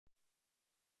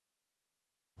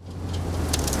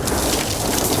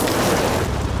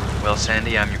Well,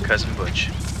 Sandy, I'm your cousin Butch.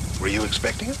 Were you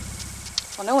expecting it?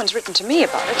 Well, no one's written to me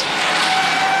about it.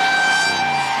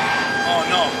 Oh,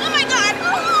 no. Oh, my God!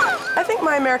 I think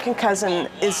My American Cousin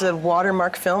is a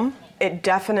watermark film. It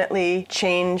definitely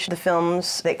changed the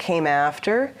films that came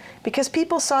after because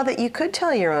people saw that you could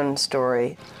tell your own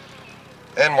story.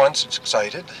 And once it's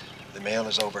excited, the male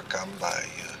is overcome by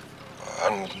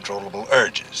uncontrollable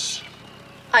urges.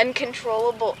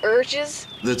 Uncontrollable urges?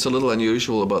 That's a little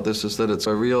unusual about this is that it's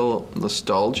a real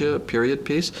nostalgia period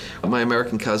piece. My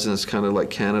American Cousin is kind of like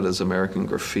Canada's American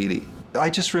Graffiti. I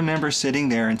just remember sitting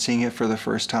there and seeing it for the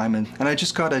first time, and I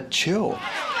just got a chill.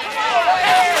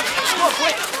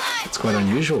 It's quite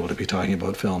unusual to be talking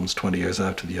about films 20 years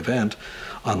after the event,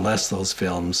 unless those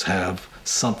films have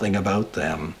something about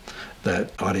them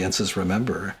that audiences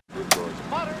remember.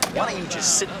 Why don't you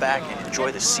just sit back and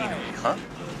enjoy the scenery, huh?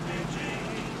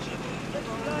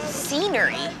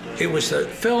 Scenery? It was a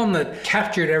film that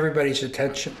captured everybody's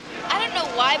attention. I don't know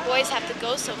why boys have to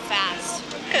go so fast.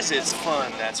 Because it's fun,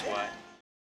 that's why.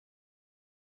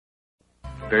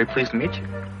 Very pleased to meet you.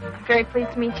 Very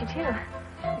pleased to meet you, too.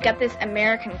 We got this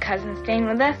American cousin staying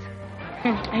with us.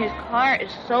 His car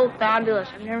is so fabulous.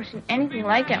 I've never seen anything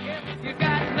like it.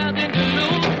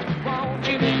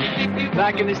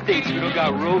 Back in the States, we don't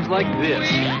got roads like this.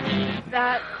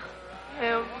 That's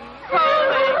him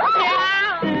calling down.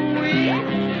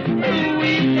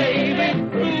 Ooh-wee, baby.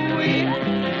 Ooh-wee.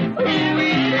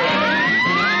 Ooh-wee,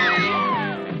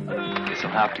 Guess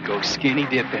I'll have to go skinny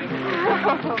dipping.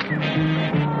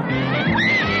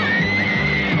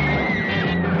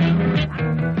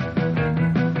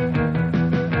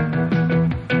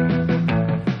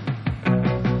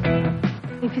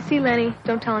 If you see Lenny,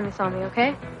 don't tell him you saw me,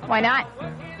 okay? Why not?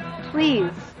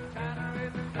 Please.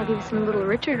 I'll give you some Little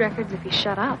Richard records if you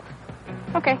shut up.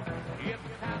 Okay.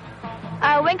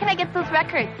 When can I get those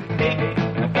records?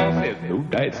 The boss says, no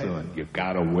diet, son, you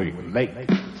gotta wait late.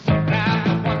 Sometimes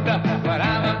I wonder what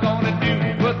I'm gonna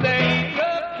do, but they ain't no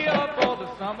cure for the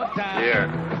summertime. Here,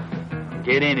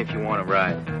 get in if you want to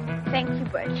ride. Thank you,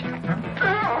 Butch.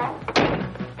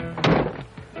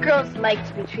 Girls like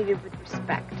to be treated with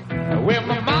respect. When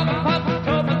my mama, papa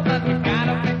told me